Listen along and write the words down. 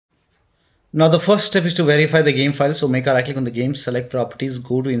Now the first step is to verify the game file. So make a right click on the game, select properties,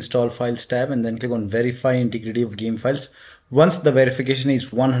 go to install files tab, and then click on verify integrity of game files. Once the verification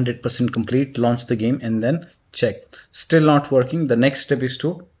is 100% complete, launch the game and then check. Still not working. The next step is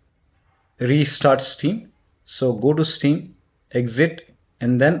to restart Steam. So go to Steam, exit,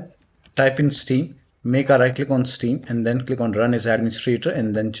 and then type in Steam, make a right click on Steam and then click on run as administrator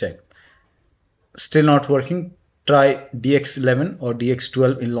and then check. Still not working. Try DX11 or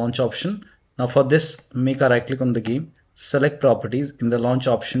DX12 in launch option. Now for this, make a right click on the game, select properties, in the launch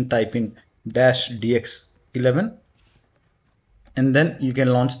option type in -DX11 and then you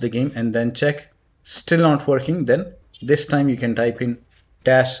can launch the game and then check. Still not working. Then this time you can type in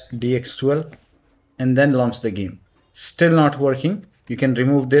 -DX12 and then launch the game. Still not working. You can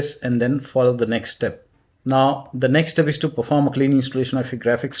remove this and then follow the next step. Now the next step is to perform a clean installation of your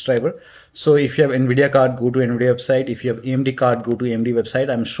graphics driver. So if you have Nvidia card, go to Nvidia website. If you have AMD card, go to AMD website.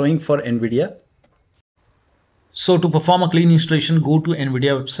 I'm showing for Nvidia. So to perform a clean installation, go to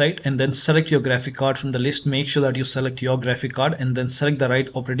Nvidia website and then select your graphic card from the list. Make sure that you select your graphic card and then select the right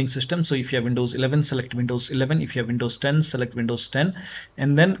operating system. So if you have Windows 11, select Windows 11. If you have Windows 10, select Windows 10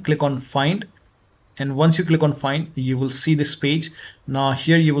 and then click on find. And once you click on find, you will see this page. Now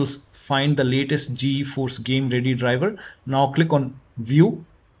here you will find the latest GeForce Game Ready driver. Now click on view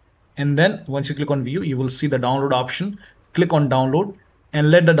and then once you click on view, you will see the download option. Click on download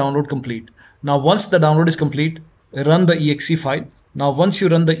and let the download complete. Now once the download is complete, run the exe file. Now once you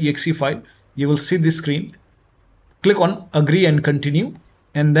run the exe file, you will see this screen. Click on agree and continue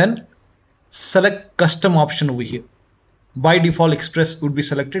and then select custom option over here. By default Express would be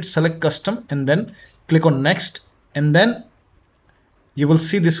selected. Select custom and then click on next and then you will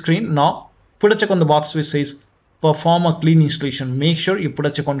see this screen. Now put a check on the box which says perform a clean installation. Make sure you put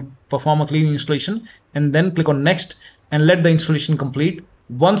a check on perform a clean installation and then click on next and let the installation complete.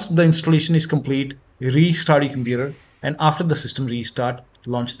 Once the installation is complete, restart your computer and after the system restart,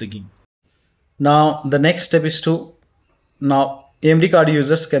 launch the game. Now the next step is to AMD card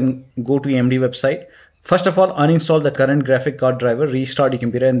users can go to AMD website. First of all, uninstall the current graphic card driver, restart your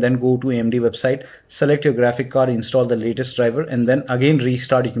computer and then go to AMD website, select your graphic card, install the latest driver and then again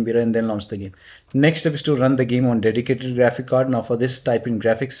restart your computer and then launch the game. Next step is to run the game on dedicated graphic card. Now for this, type in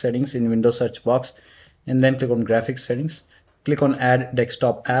graphics settings in Windows search box and then click on graphics settings. Click on add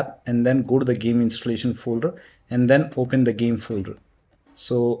desktop app and then go to the game installation folder and then open the game folder.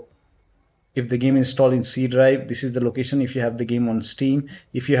 So if the game installed in C drive, this is the location. If you have the game on Steam,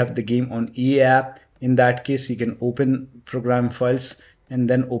 if you have the game on EA app, in that case you can open program files and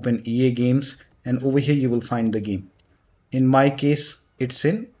then open EA games and over here you will find the game. In my case it's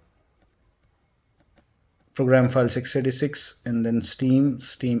in program files x86 and then Steam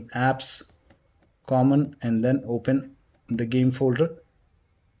apps, common and then open the game folder,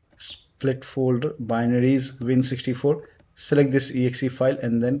 split folder, binaries, Win64, select this exe file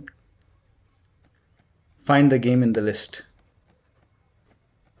and then find the game in the list.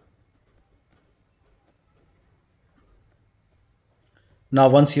 Now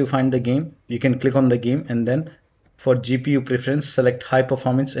once you find the game, you can click on the game and then for GPU preference select high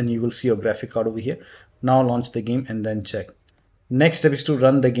performance and you will see your graphic card over here. Now launch the game and then check. Next step is to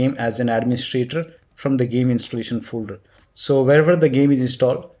run the game as an administrator from the game installation folder. So wherever the game is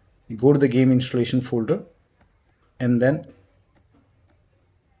installed, you go to the game installation folder and then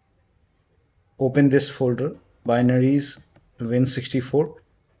open this folder, binaries, Win64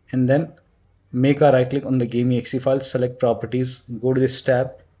 and then make a right click on the game exe file, select properties, go to this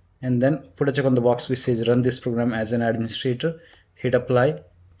tab and then put a check on the box which says run this program as an administrator, hit apply,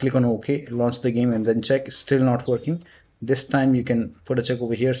 click on OK, launch the game and then check. Still not working. This time you can put a check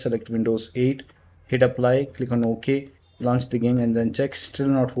over here, select Windows 8, hit apply, click on OK, launch the game and then check. Still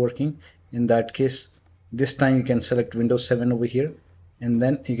not working. In that case, this time you can select Windows 7 over here and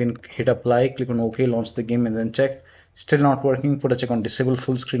then you can hit apply, click on OK, launch the game and then check. Still not working. Put a check on disable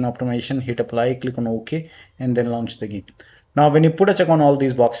full screen optimization, hit apply, click on OK and then launch the game. Now when you put a check on all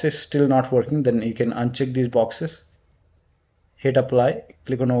these boxes, still not working, then you can uncheck these boxes, hit apply,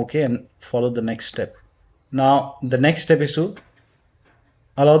 click on OK and follow the next step. Now the next step is to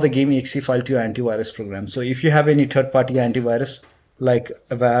allow the game exe file to your antivirus program. So if you have any third-party antivirus like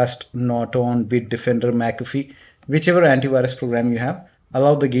Avast, Norton, Bitdefender, McAfee, whichever antivirus program you have,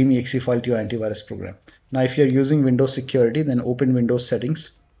 allow the game exe file to your antivirus program. Now if you're using Windows Security, then open Windows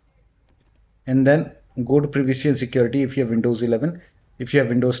Settings and then go to Privacy and Security if you have Windows 11. If you have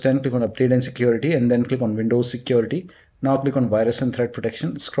Windows 10, click on Update and Security and then click on Windows Security. Now click on Virus and Threat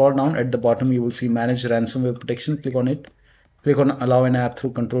Protection. Scroll down, at the bottom you will see Manage Ransomware Protection. Click on it. Click on Allow an app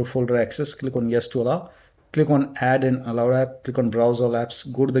through control folder access. Click on Yes to allow. click on add and allow app, click on browse all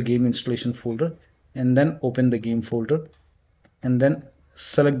apps, go to the game installation folder and then open the game folder and then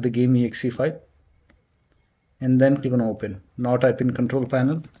select the game exe file and then click on open. Now type in control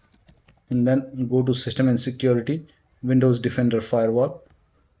panel and then go to system and security, Windows Defender Firewall.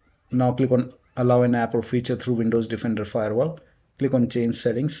 Now click on allow an app or feature through Windows Defender Firewall. Click on change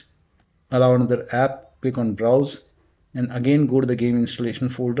settings, allow another app, click on browse and again go to the game installation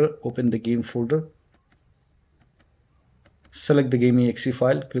folder, open the game folder, select the game exe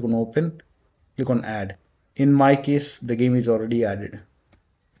file, click on open, click on add. In my case the game is already added.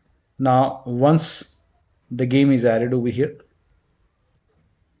 Now once the game is added over here,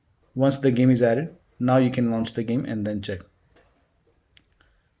 once the game is added, now you can launch the game and then check.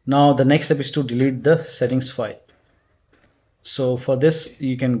 Now the next step is to delete the settings file. So for this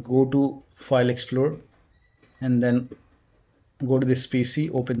you can go to File Explorer and then go to this PC,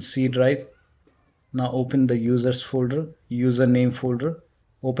 open C drive. Now open the users folder, username folder,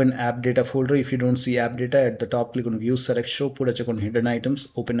 open app data folder. If you don't see app data at the top, click on view, select show, put a check on hidden items,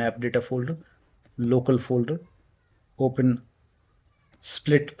 open app data folder, local folder, open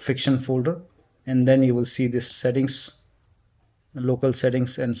split fiction folder and then you will see this settings, local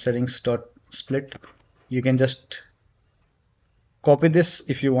settings and settings.split. You can just copy this.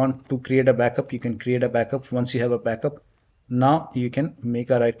 If you want to create a backup, you can create a backup. Once you have a backup, now you can make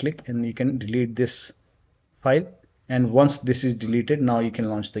a right click and you can delete this file, and once this is deleted, now you can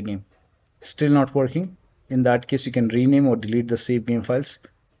launch the game. Still not working? In that case you can rename or delete the save game files.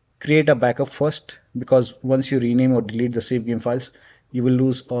 Create a backup first, because once you rename or delete the save game files you will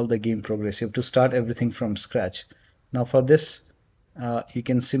lose all the game progress. You have to start everything from scratch. Now for this you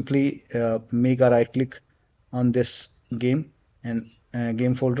can simply make a right click on this game and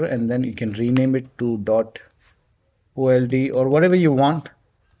game folder and then you can rename it to .old or whatever you want.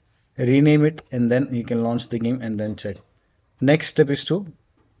 Rename it and then you can launch the game and then check. Next step is to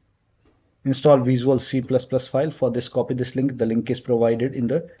install Visual C++ file. For this, copy this link. The link is provided in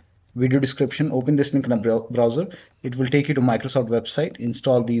the video description. Open this link in a browser. It will take you to Microsoft website.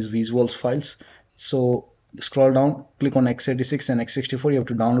 Install these visuals files. So scroll down, click on x86 and x64. You have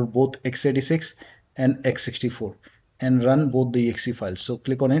to download both x86 and x64 and run both the exe files. So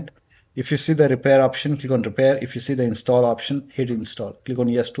click on it. If you see the repair option, click on repair. If you see the install option, hit install. Click on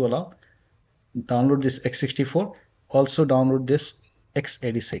yes to allow. Download this x64. Also download this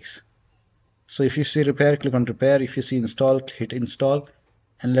x86. So if you see repair, click on repair. If you see install, hit install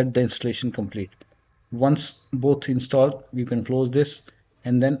and let the installation complete. Once both installed, you can close this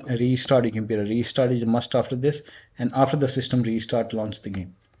and then restart your computer. Restart is a must after this, and after the system restart, launch the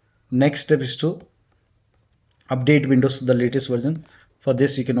game. Next step is to update Windows to the latest version. For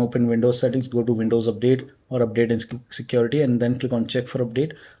this you can open Windows settings, go to Windows Update or Update and Security and then click on check for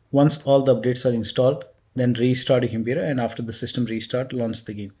update. Once all the updates are installed, then restart your computer and after the system restart, launch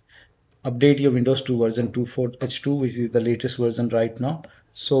the game. Update your Windows to version 24H2, which is the latest version right now.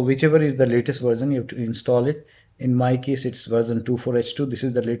 So whichever is the latest version, you have to install it. In my case it's version 24H2. This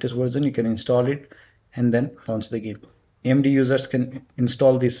is the latest version. You can install it and then launch the game. AMD users can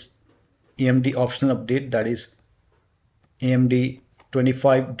install this AMD optional update, that is AMD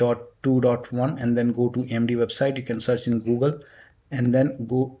 25.2.1, and then go to AMD website. You can search in Google and then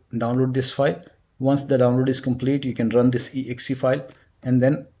go download this file. Once the download is complete, you can run this exe file and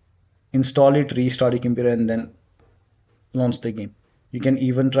then install it, restart your computer and then launch the game. You can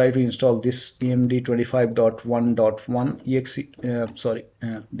even try to install this AMD 25.1.1 exe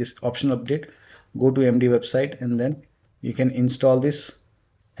this optional update. Go to AMD website and then you can install this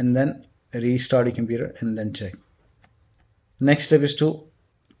and then restart your computer and then check. Next step is to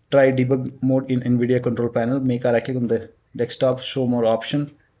try debug mode in Nvidia control panel. Make a right click on the desktop, show more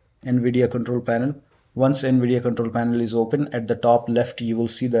option, Nvidia control panel. Once Nvidia control panel is open, at the top left you will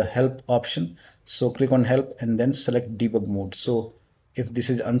see the help option. So click on help and then select debug mode. So if this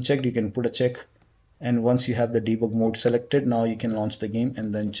is unchecked, you can put a check, and once you have the debug mode selected, now you can launch the game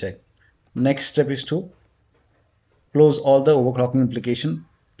and then check. Next step is to close all the overclocking application.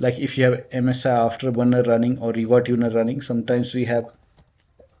 Like if you have MSI Afterburner running or RivaTuner running, sometimes we have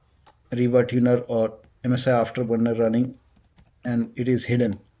RivaTuner or MSI Afterburner running and it is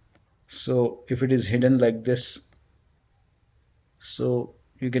hidden. So if it is hidden like this, so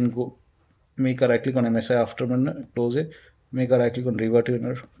you can go make a right click on MSI Afterburner, close it, make a right click on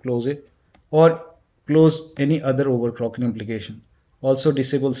RivaTuner, close it, or close any other overclocking application. Also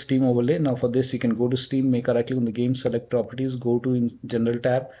disable Steam overlay. Now for this you can go to Steam, make a right click on the game, select properties, go to in general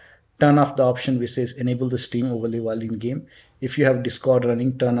tab, turn off the option which says enable the Steam overlay while in game. If you have Discord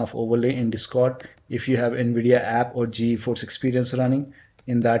running, turn off overlay in Discord. If you have Nvidia app or GeForce Experience running,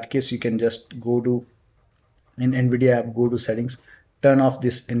 in that case you can just go to In Nvidia app, go to settings, turn off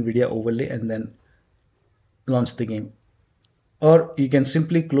this Nvidia overlay and then launch the game. Or you can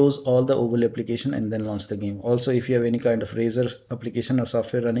simply close all the overlay application and then launch the game. Also, if you have any kind of Razer application or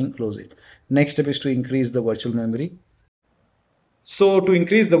software running, close it. Next step is to increase the virtual memory. So to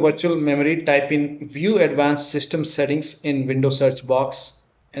increase the virtual memory, type in View Advanced System Settings in Windows search box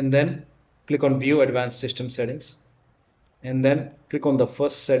and then click on View Advanced System Settings and then click on the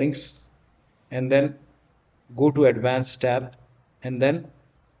first settings and then go to Advanced tab and then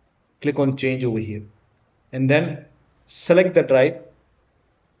click on Change over here and then select the drive.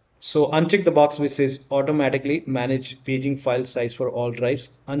 So uncheck the box which says automatically manage paging file size for all drives.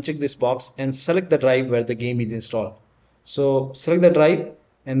 Uncheck this box and select the drive where the game is installed. So select the drive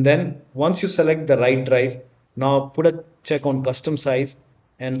and then once you select the right drive, now put a check on custom size,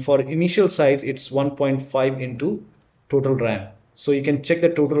 and for initial size it's 1.5 into total RAM. So you can check the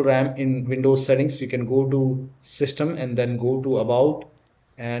total RAM in Windows settings. You can go to system and then go to about,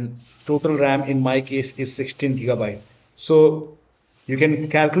 and total RAM in my case is 16 gigabyte. So you can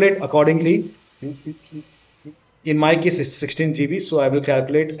calculate accordingly. In my case it's 16 GB, so I will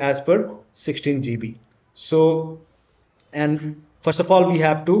calculate as per 16 GB. So, and first of all we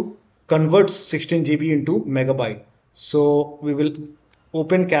have to convert 16 GB into megabyte. So we will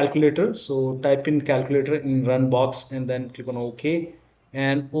open calculator. So type in calculator in run box and then click on OK,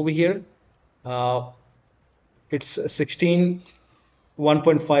 and over here it's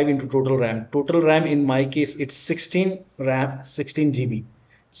 1.5 into total RAM. Total RAM in my case it's 16 RAM, 16 GB.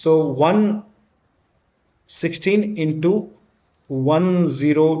 So 116 into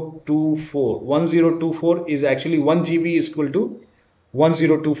 1024 is actually 1 GB is equal to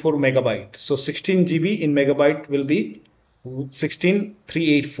 1024 megabyte. So 16 GB in megabyte will be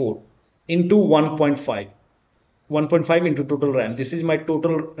 16384 into 1.5. 1.5 into total RAM. This is my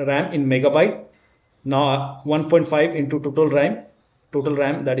total RAM in megabyte. Now 1.5 into total RAM,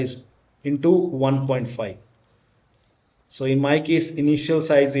 that is into 1.5. So in my case initial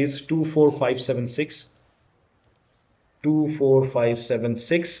size is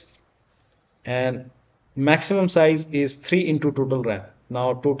 24576 and maximum size is 3 into total RAM.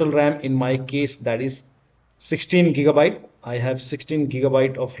 Now total RAM in my case that is 16 gigabyte. I have 16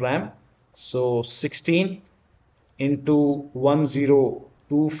 gigabyte of RAM. So 16 into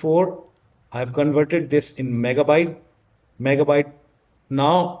 1024, I have converted this in megabyte.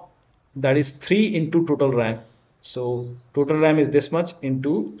 Now that is 3 into total RAM. So total RAM is this much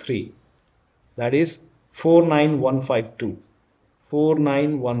into 3, that is 49152.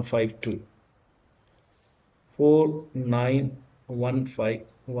 49152.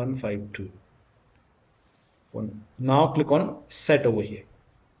 Now click on set over here,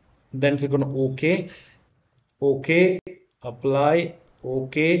 then click on OK, apply,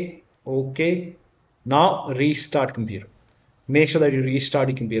 OK. Now restart computer. Make sure that you restart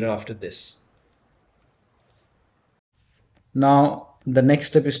your computer after this. Now the next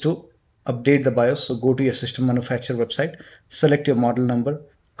step is to update the BIOS. So go to your system manufacturer website, select your model number,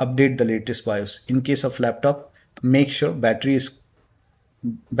 update the latest BIOS. In case of laptop, make sure battery is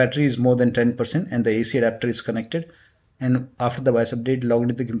more than 10% and the AC adapter is connected. And after the BIOS update, log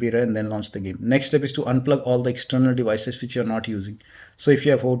into the computer and then launch the game. Next step is to unplug all the external devices which you are not using. So if you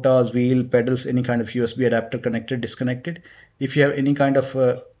have HOTAS, wheel, pedals, any kind of USB adapter connected, disconnected. If you have any kind of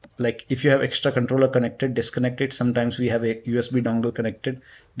if you have extra controller connected, disconnected. Sometimes we have a USB dongle connected,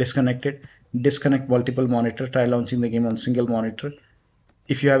 disconnected. Disconnect multiple monitor, try launching the game on single monitor.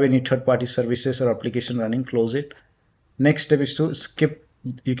 If you have any third-party services or application running, close it. Next step is to skip.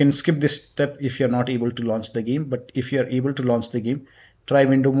 You can skip this step if you're not able to launch the game, but if you're able to launch the game, try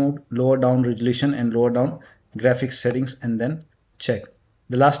window mode, lower down resolution and lower down graphics settings and then check.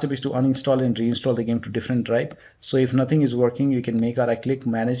 The last step is to uninstall and reinstall the game to different drive. So if nothing is working, you can make a right click,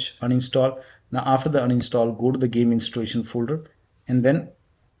 manage, uninstall. Now after the uninstall, go to the game installation folder and then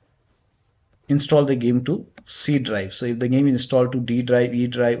install the game to C drive. So if the game is installed to D drive, E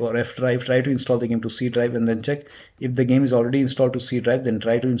drive or F drive, try to install the game to C drive and then check. If the game is already installed to C drive, then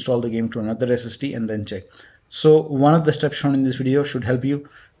try to install the game to another SSD and then check. So one of the steps shown in this video should help you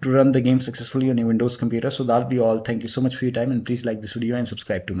to run the game successfully on your Windows computer. So that'll be all. Thank you so much for your time and please like this video and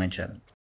subscribe to my channel.